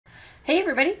Hey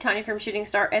everybody, Tanya from Shooting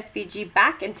Star SVG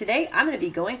back, and today I'm going to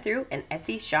be going through an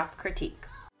Etsy shop critique.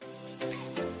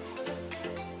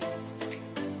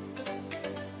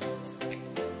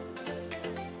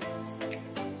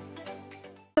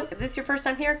 If this is your first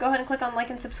time here, go ahead and click on like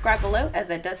and subscribe below, as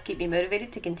that does keep me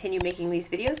motivated to continue making these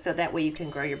videos so that way you can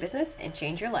grow your business and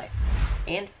change your life.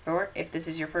 And if this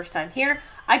is your first time here,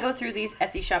 I go through these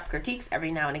Etsy shop critiques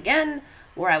every now and again,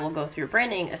 where I will go through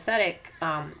branding, aesthetic,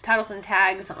 titles and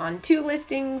tags on 2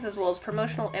 listings, as well as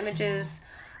promotional images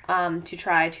to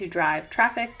try to drive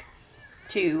traffic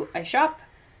to a shop,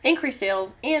 increase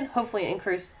sales, and hopefully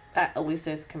increase that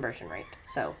elusive conversion rate.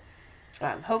 So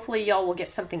hopefully y'all will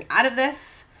get something out of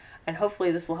this, and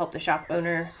hopefully this will help the shop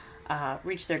owner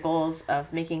reach their goals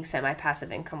of making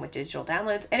semi-passive income with digital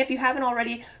downloads. And if you haven't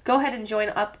already, go ahead and join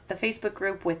up the Facebook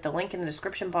group with the link in the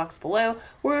description box below,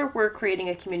 where we're creating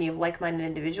a community of like-minded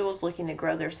individuals looking to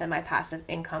grow their semi-passive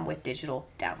income with digital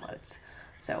downloads.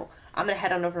 So I'm going to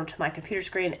head on over to my computer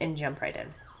screen and jump right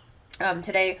in.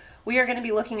 Today we are going to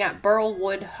be looking at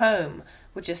BurlwoodHome,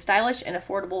 which is stylish and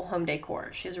affordable home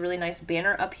decor. She has a really nice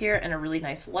banner up here and a really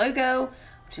nice logo,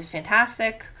 which is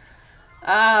fantastic.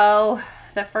 Oh,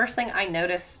 the first thing I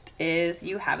noticed is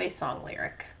you have a song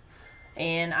lyric,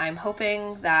 and I'm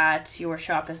hoping that your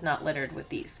shop is not littered with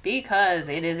these, because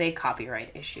it is a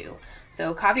copyright issue.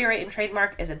 So copyright and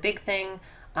trademark is a big thing.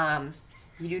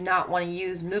 You do not want to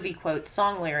use movie quotes,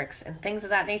 song lyrics, and things of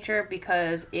that nature,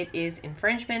 because it is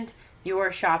infringement.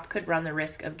 Your shop could run the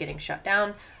risk of getting shut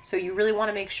down. So you really want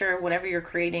to make sure whatever you're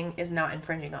creating is not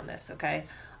infringing on this, okay?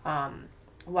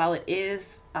 While it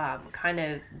is kind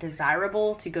of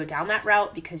desirable to go down that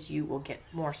route because you will get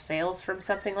more sales from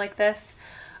something like this,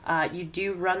 you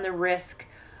do run the risk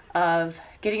of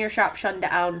getting your shop shut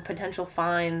down, potential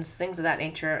fines, things of that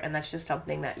nature, and that's just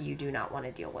something that you do not want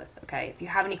to deal with, okay? If you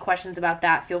have any questions about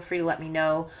that, feel free to let me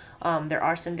know. There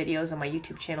are some videos on my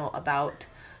YouTube channel about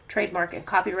trademark and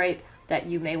copyright that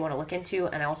you may want to look into,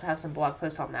 and I also have some blog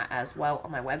posts on that as well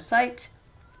on my website.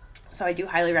 So I do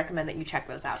highly recommend that you check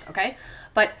those out, okay?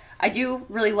 But I do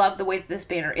really love the way that this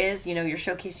banner is. You know, you're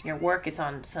showcasing your work. It's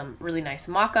on some really nice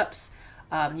mock-ups.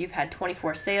 You've had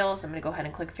 24 sales. I'm going to go ahead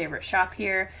and click favorite shop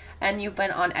here. And you've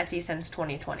been on Etsy since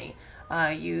 2020.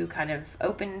 You kind of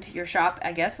opened your shop,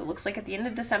 I guess, it looks like at the end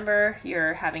of December.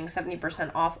 You're having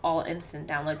 70% off all instant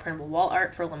download printable wall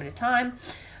art for a limited time.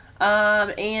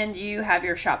 And you have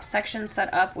your shop section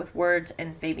set up with words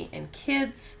and baby and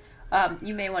kids.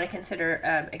 You may want to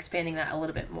consider expanding that a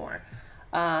little bit more.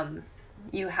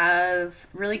 You have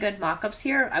really good mock-ups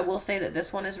here. I will say that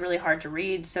this one is really hard to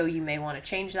read, so you may want to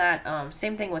change that.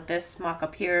 Same thing with this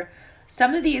mock-up here.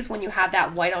 Some of these, when you have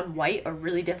that white on white, are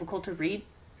really difficult to read.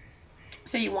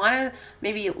 So you want to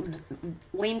maybe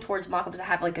lean towards mock-ups that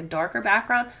have like a darker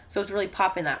background, so it's really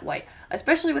popping that white.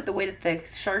 Especially with the way that the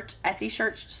Etsy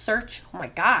search, oh my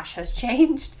gosh, has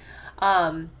changed.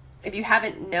 If you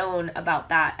haven't known about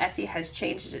that, Etsy has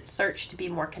changed its search to be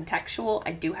more contextual.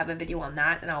 I do have a video on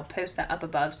that, and I'll post that up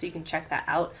above so you can check that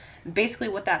out. Basically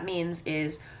what that means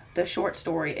is, the short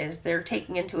story is, they're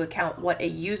taking into account what a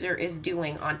user is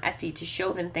doing on Etsy to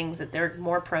show them things that they're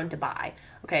more prone to buy.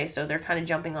 Okay, so they're kind of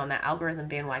jumping on that algorithm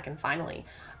bandwagon finally,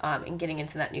 and getting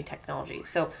into that new technology.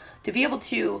 So to be able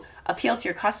to appeal to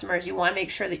your customers, you want to make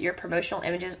sure that your promotional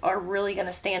images are really going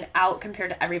to stand out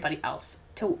compared to everybody else.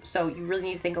 So you really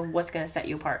need to think of what's going to set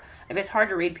you apart. If it's hard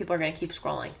to read, people are going to keep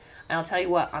scrolling. And I'll tell you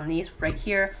what, on these right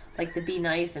here, like the Be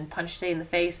Nice and Punch Stay in the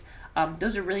Face,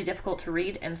 those are really difficult to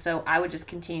read, and so I would just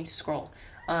continue to scroll.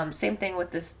 Same thing with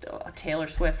this Taylor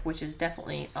Swift, which is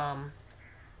definitely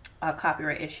a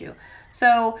copyright issue.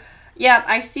 So yeah,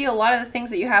 I see a lot of the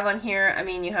things that you have on here. I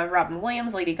mean, you have Robin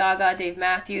Williams, Lady Gaga, Dave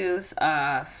Matthews,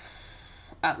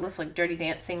 looks like Dirty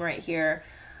Dancing right here.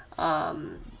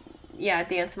 Yeah,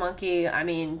 Dance Monkey. I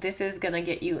mean, this is going to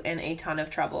get you in a ton of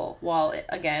trouble. While,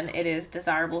 again, it is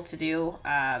desirable to do,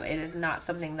 it is not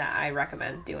something that I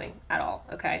recommend doing at all,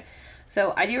 okay?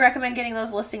 So I do recommend getting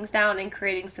those listings down and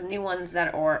creating some new ones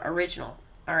that are original,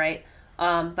 all right?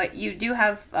 But you do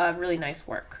have really nice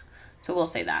work, so we'll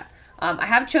say that. I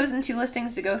have chosen 2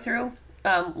 listings to go through.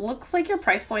 Looks like your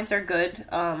price points are good.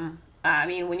 I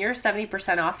mean, when you're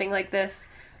 70% offing like this,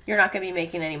 you're not going to be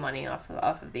making any money off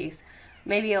of these.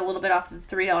 Maybe a little bit off the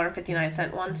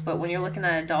 $3.59 ones, but when you're looking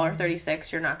at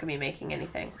 $1.36, you're not going to be making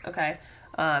anything, okay?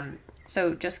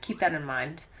 So just keep that in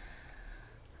mind.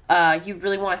 You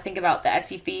really want to think about the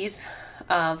Etsy fees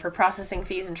for processing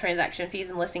fees and transaction fees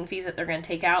and listing fees that they're going to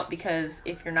take out, because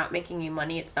if you're not making you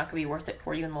money, it's not going to be worth it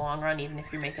for you in the long run, even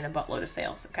if you're making a buttload of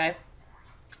sales, okay?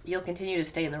 You'll continue to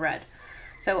stay in the red.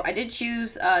 So I did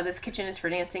choose this Kitchen is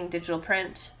for Dancing digital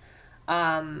print.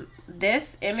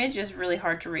 This image is really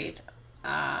hard to read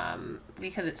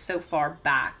because it's so far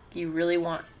back. You really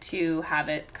want to have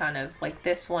it kind of like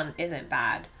this one isn't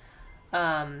bad.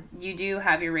 You do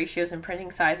have your ratios and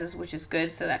printing sizes, which is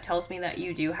good. So that tells me that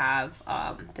you do have,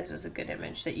 this is a good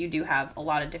image, that you do have a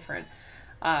lot of different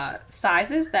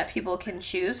sizes that people can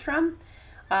choose from.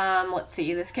 Let's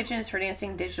see, this kitchen is for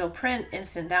dancing, digital print,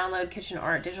 instant download, kitchen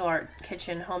art, digital art,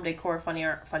 kitchen, home decor, funny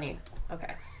art, funny.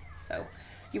 Okay, so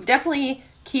you've definitely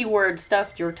keyword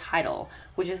stuffed your title,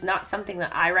 which is not something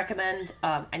that I recommend.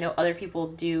 I know other people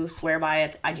do swear by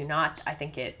it. I do not. I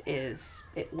think it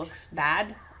looks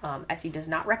bad. Etsy does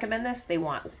not recommend this. They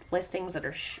want listings that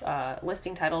are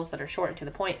listing titles that are short and to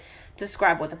the point to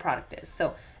describe what the product is.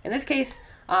 So in this case,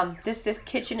 this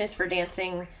kitchen is for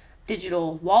dancing.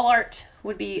 Digital wall art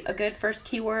would be a good first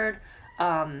keyword.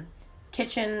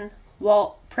 Kitchen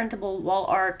wall printable wall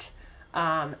art,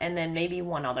 and then maybe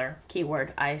one other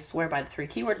keyword. I swear by the 3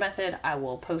 keyword method. I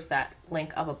will post that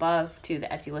link up above to the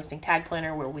Etsy listing tag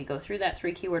planner where we go through that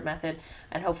 3 keyword method,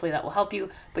 and hopefully that will help you.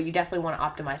 But you definitely want to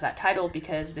optimize that title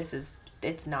because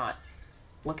it's not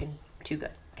looking too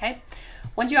good. Okay.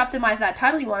 Once you optimize that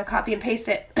title, you want to copy and paste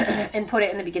it and put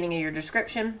it in the beginning of your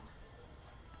description.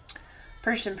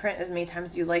 Purchase and print as many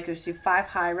times as you like. Receive 5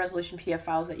 high resolution PDF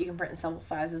files that you can print in several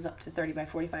sizes up to 30 by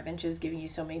 45 inches, giving you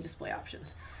so many display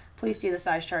options. Please see the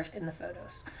size chart in the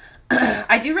photos.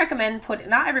 I do recommend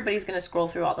not everybody's going to scroll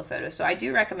through all the photos, so I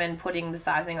do recommend putting the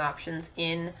sizing options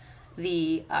in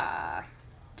the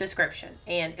description.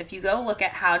 And if you go look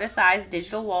at how to size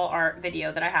digital wall art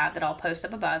video that I have that I'll post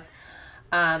up above,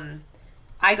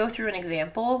 I go through an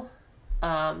example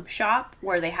shop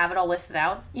where they have it all listed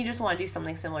out. You just want to do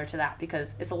something similar to that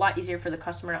because it's a lot easier for the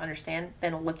customer to understand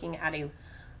than looking at a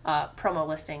promo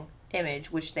listing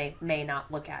image, which they may not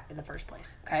look at in the first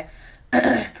place. Okay.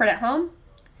 Print at home.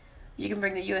 You can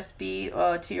bring the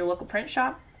USB to your local print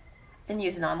shop and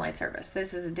use an online service.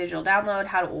 This is a digital download,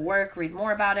 how it will work, read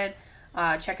more about it,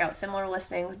 check out similar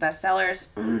listings, bestsellers,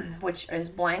 which is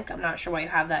blank. I'm not sure why you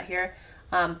have that here.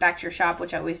 Back to your shop,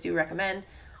 which I always do recommend.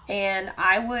 And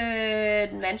I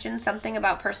would mention something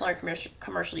about personal or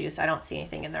commercial use. I don't see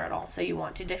anything in there at all. So you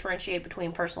want to differentiate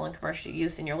between personal and commercial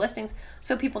use in your listings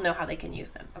so people know how they can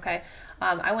use them, okay?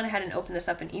 I went ahead and opened this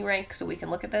up in eRank so we can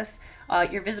look at this.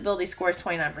 Your visibility score is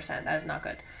 29%. That is not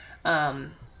good.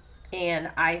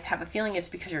 And I have a feeling it's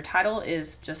because your title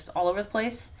is just all over the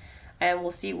place. And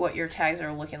we'll see what your tags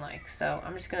are looking like. So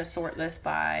I'm just going to sort this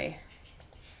by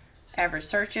average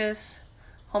searches.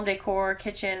 Home decor,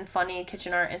 kitchen, funny,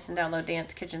 kitchen art, instant download,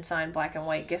 dance, kitchen sign, black and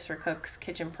white, gifts for cooks,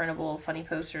 kitchen printable, funny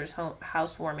posters,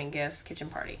 housewarming gifts, kitchen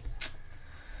party.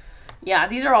 Yeah,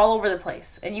 these are all over the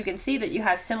place. And you can see that you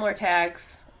have similar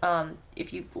tags.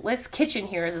 If you list kitchen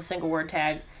here as a single word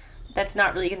tag, that's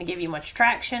not really going to give you much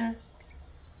traction.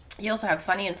 You also have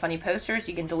funny and funny posters.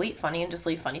 You can delete funny and just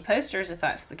leave funny posters if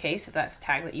that's the case, if that's the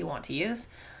tag that you want to use.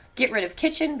 Get rid of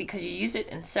kitchen because you use it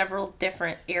in several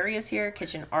different areas here.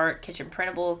 Kitchen art, kitchen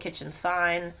printable, kitchen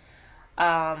sign.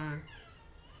 Yeah,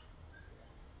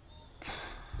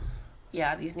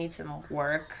 these need some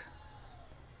work.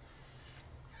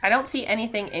 I don't see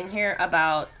anything in here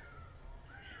about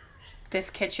this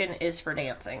kitchen is for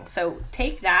dancing. So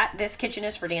take that, this kitchen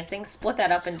is for dancing, split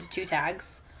that up into 2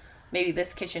 tags. Maybe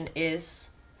this kitchen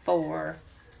is for...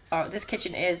 this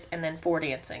kitchen is, and then for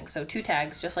dancing. So 2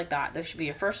 tags, just like that. Those should be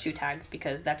your first 2 tags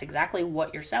because that's exactly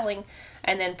what you're selling.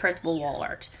 And then printable wall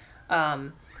art.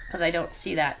 Because I don't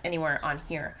see that anywhere on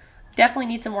here. Definitely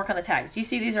need some work on the tags. You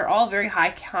see these are all very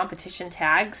high competition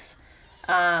tags.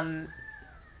 And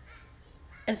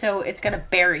so it's going to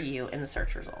bury you in the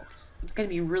search results. It's going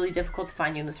to be really difficult to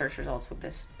find you in the search results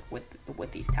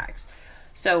with these tags.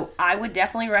 So I would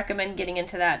definitely recommend getting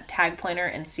into that tag planner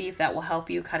and see if that will help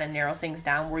you kind of narrow things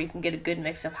down where you can get a good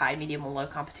mix of high, medium, and low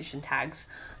competition tags.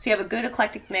 So you have a good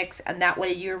eclectic mix, and that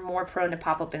way you're more prone to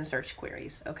pop up in search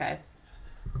queries, okay?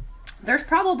 There's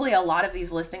probably a lot of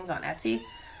these listings on Etsy.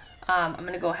 I'm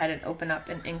going to go ahead and open up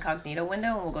an incognito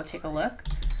window, and we'll go take a look.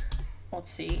 Let's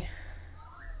see.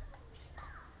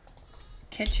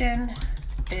 Kitchen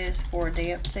is for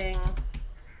dancing.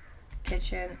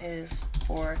 Kitchen is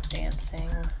for dancing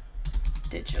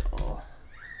digital.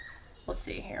 Let's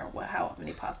see here. How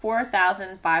many pop?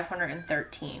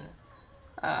 4,513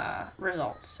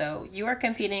 results. So you are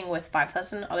competing with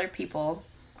 5,000 other people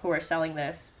who are selling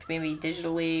this, maybe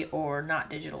digitally or not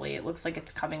digitally. It looks like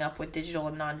it's coming up with digital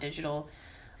and non-digital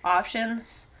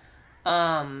options.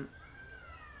 So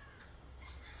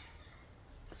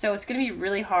it's going to be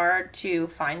really hard to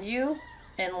find you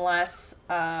unless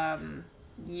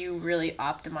you really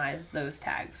optimize those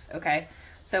tags, okay?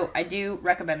 So I do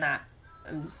recommend that.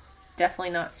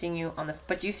 Definitely not seeing you on the,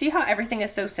 but you see how everything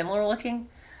is so similar looking?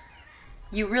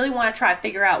 You really want to try and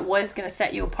figure out what is going to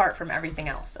set you apart from everything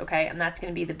else, okay? And that's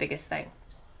going to be the biggest thing.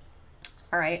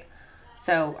 All right.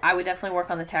 So I would definitely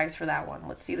work on the tags for that one.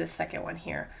 Let's see the second one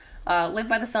here. Live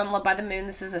by the sun, love by the moon.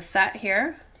 This is a set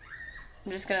here.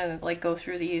 I'm just going to like go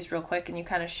through these real quick and you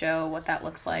kind of show what that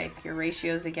looks like. Your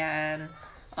ratios again.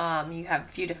 You have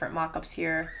a few different mock-ups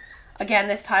here. Again,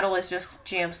 this title is just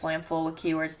jam slam full with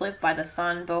keywords. Live by the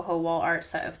sun, boho wall art,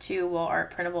 set of 2, wall art,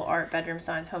 printable art, bedroom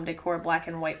signs, home decor, black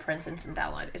and white prints, instant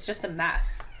download. It's just a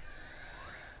mess.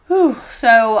 Whew.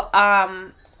 So,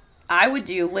 I would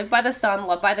do live by the sun,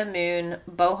 love by the moon,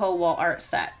 boho wall art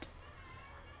set.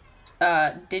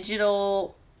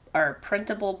 Digital or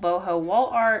printable boho wall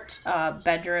art,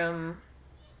 bedroom,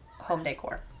 home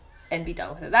decor, and be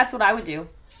done with it. That's what I would do.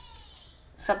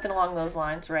 Something along those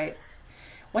lines, right?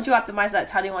 Once you optimize that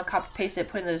title, you want to copy paste it,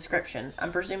 put in the description.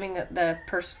 I'm presuming that the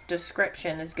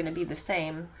description is going to be the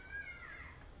same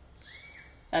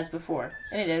as before,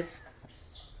 and it is.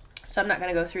 So I'm not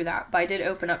going to go through that, but I did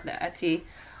open up the Etsy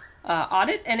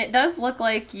audit, and it does look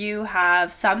like you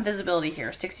have some visibility here,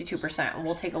 62%, and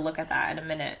we'll take a look at that in a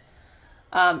minute.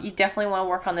 You definitely want to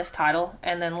work on this title,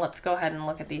 and then let's go ahead and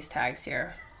look at these tags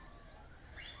here.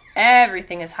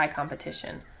 Everything is high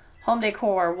competition. Home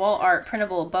decor, wall art,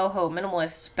 printable, boho,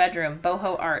 minimalist, bedroom,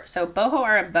 boho art. So boho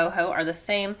art and boho are the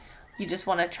same. You just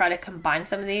want to try to combine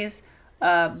some of these.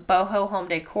 Boho home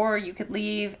decor you could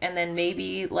leave, and then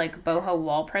maybe like boho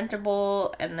wall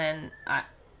printable, and then I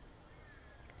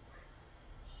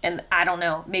don't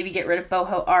know, maybe get rid of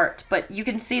boho art. But you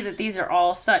can see that these are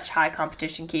all such high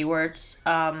competition keywords.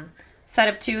 Set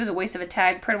of 2 is a waste of a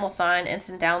tag, printable sign,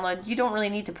 instant download. You don't really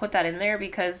need to put that in there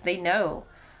because they know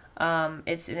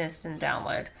it's an instant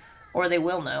download, or they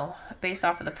will know based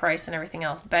off of the price and everything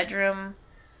else. Bedroom,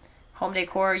 home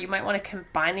decor, you might want to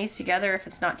combine these together if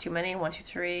it's not too many. 1, 2,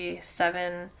 3,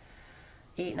 7,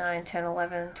 8, 9, 10,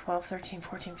 11, 12, 13,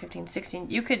 14, 15, 16.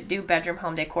 You could do bedroom,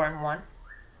 home decor in one.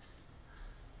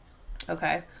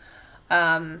 Okay.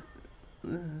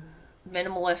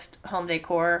 Minimalist home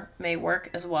decor may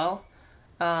work as well.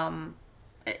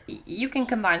 You can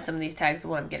combine some of these tags is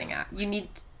what I'm getting at. You need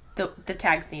the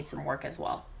tags need some work as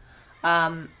well.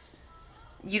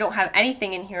 You don't have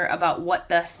anything in here about what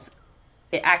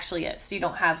it actually is. So you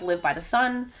don't have live by the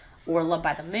sun or love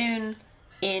by the moon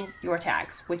in your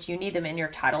tags, which you need them in your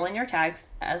title and your tags,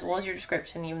 as well as your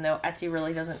description, even though Etsy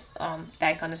really doesn't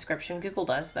bank on description. Google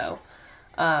does, though,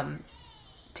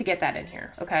 to get that in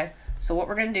here. Okay, so what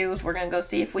we're going to do is we're going to go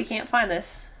see if we can't find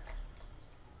this,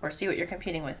 or see what you're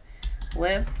competing with.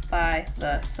 Live by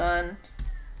the sun,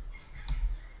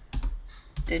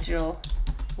 digital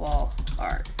wall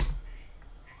art.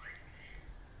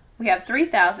 We have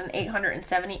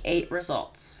 3,878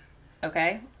 results.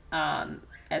 Okay,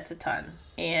 that's a ton,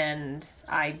 and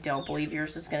I don't believe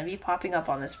yours is going to be popping up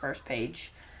on this first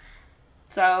page.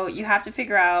 So you have to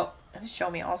figure out, and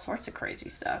show me all sorts of crazy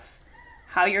stuff,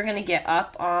 how you're going to get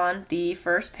up on the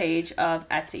first page of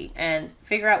Etsy, and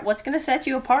figure out what's going to set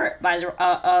you apart by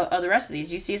the rest of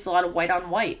these. You see it's a lot of white on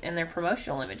white in their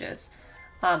promotional images.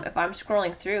 If I'm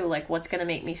scrolling through, like, what's going to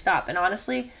make me stop? And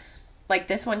honestly, like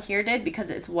this one here did because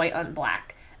it's white on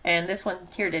black, and this one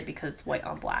here did because it's white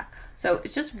on black. So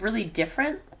it's just really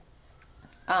different.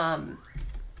 So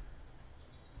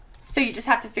you just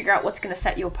have to figure out what's going to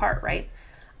set you apart, right?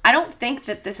 I don't think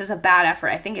that this is a bad effort.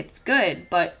 I think it's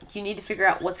good, but you need to figure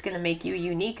out what's going to make you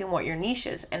unique and what your niche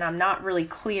is. And I'm not really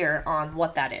clear on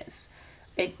what that is.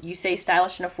 You say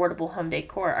stylish and affordable home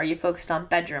decor. Are you focused on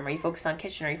bedroom? Are you focused on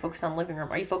kitchen? Are you focused on living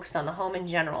room? Are you focused on the home in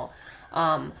general?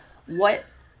 What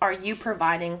are you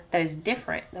providing that is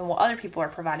different than what other people are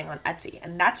providing on Etsy?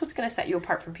 And that's what's going to set you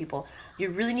apart from people. You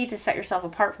really need to set yourself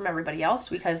apart from everybody else,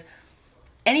 because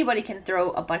anybody can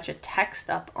throw a bunch of text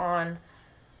up on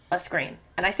a screen.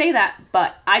 And I say that,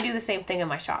 but I do the same thing in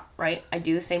my shop, right? I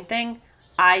do the same thing.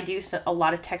 I do a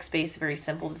lot of text-based, very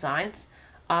simple designs.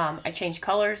 I change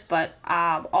colors, but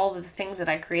all of the things that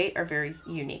I create are very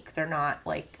unique. They're not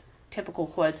like typical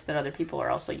quotes that other people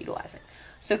are also utilizing.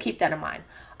 So keep that in mind.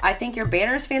 I think your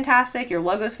banner is fantastic. Your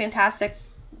logo is fantastic.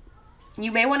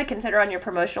 You may want to consider on your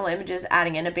promotional images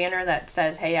adding in a banner that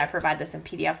says, hey, I provide this in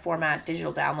PDF format,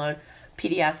 digital download,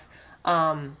 PDF,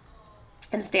 and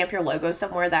stamp your logo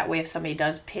somewhere. That way, if somebody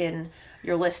does pin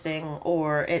your listing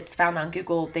or it's found on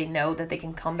Google, they know that they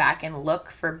can come back and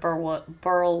look for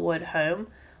BurlwoodHome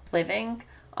Living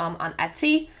on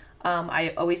Etsy.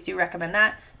 I always do recommend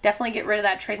that. Definitely get rid of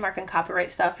that trademark and copyright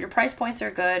stuff. Your price points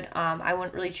are good. I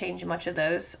wouldn't really change much of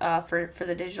those for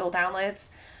the digital downloads.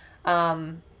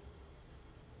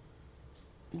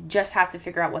 You just have to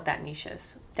figure out what that niche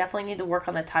is. Definitely need to work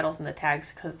on the titles and the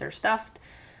tags because they're stuffed.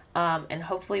 And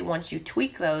hopefully once you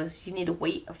tweak those, you need to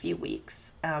wait a few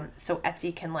weeks so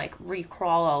Etsy can like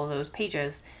recrawl all of those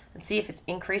pages and see if it's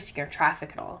increasing your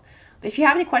traffic at all. But if you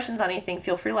have any questions on anything,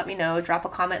 feel free to let me know. Drop a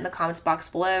comment in the comments box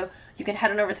below. You can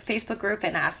head on over to the Facebook group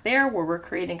and ask there, where we're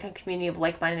creating a community of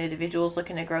like-minded individuals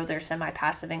looking to grow their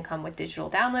semi-passive income with digital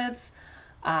downloads.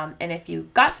 And if you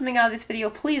got something out of this video,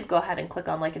 please go ahead and click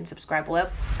on like and subscribe below,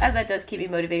 as that does keep me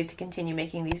motivated to continue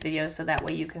making these videos so that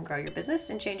way you can grow your business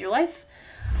and change your life.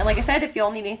 And like I said, if you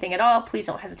all need anything at all, please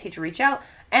don't hesitate to reach out,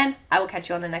 and I will catch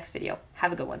you on the next video.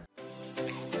 Have a good one.